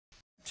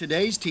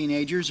Today's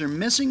teenagers are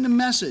missing the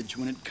message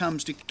when it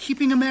comes to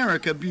keeping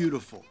America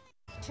beautiful.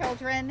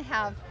 Children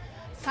have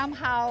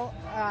somehow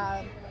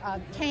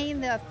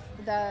obtained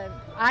the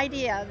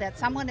idea that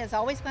someone is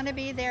always going to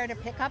be there to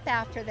pick up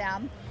after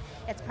them.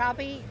 It's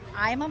probably,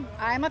 I'm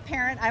a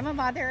parent, I'm a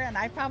mother, and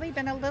I've probably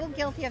been a little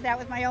guilty of that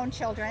with my own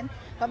children,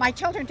 but my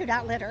children do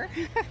not litter.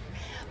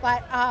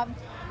 But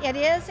it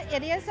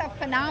is a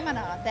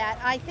phenomena that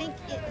I think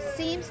it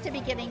seems to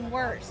be getting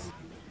worse.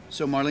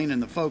 So Marlene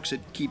and the folks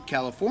at Keep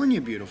California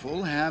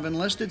Beautiful have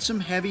enlisted some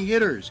heavy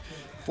hitters.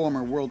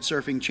 Former world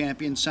surfing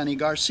champion Sonny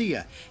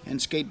Garcia and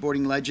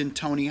skateboarding legend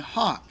Tony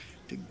Hawk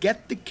to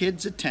get the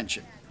kids'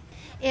 attention.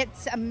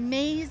 It's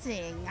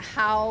amazing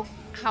how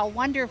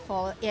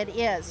wonderful it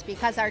is,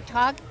 because our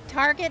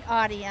target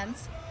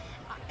audience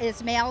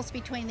is males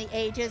between the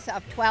ages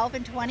of 12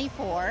 and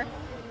 24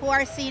 who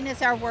are seen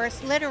as our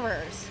worst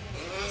litterers.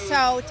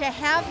 So to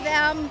have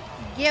them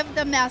give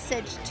the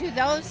message to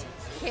those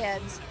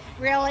kids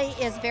really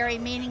is very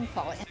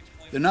meaningful.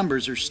 The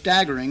numbers are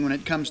staggering when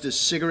it comes to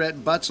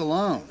cigarette butts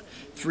alone.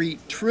 3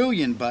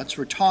 trillion butts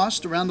were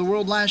tossed around the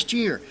world last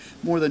year.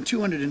 More than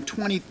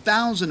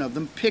 220,000 of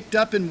them picked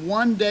up in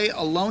one day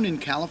alone in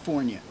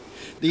California.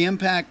 The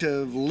impact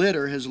of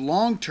litter has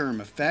long-term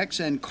effects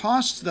and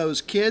costs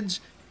those kids,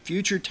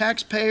 future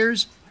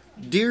taxpayers,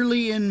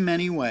 dearly in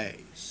many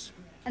ways.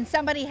 And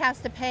somebody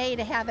has to pay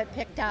to have it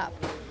picked up.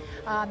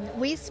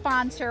 We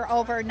sponsor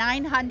over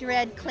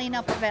 900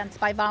 cleanup events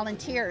by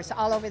volunteers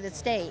all over the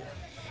state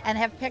and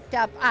have picked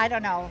up, I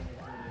don't know,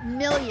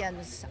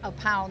 millions of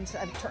pounds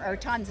or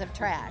tons of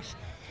trash,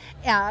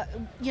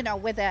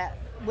 with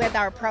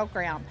our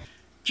program.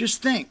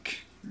 Just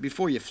think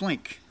before you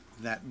flink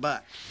that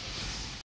butt.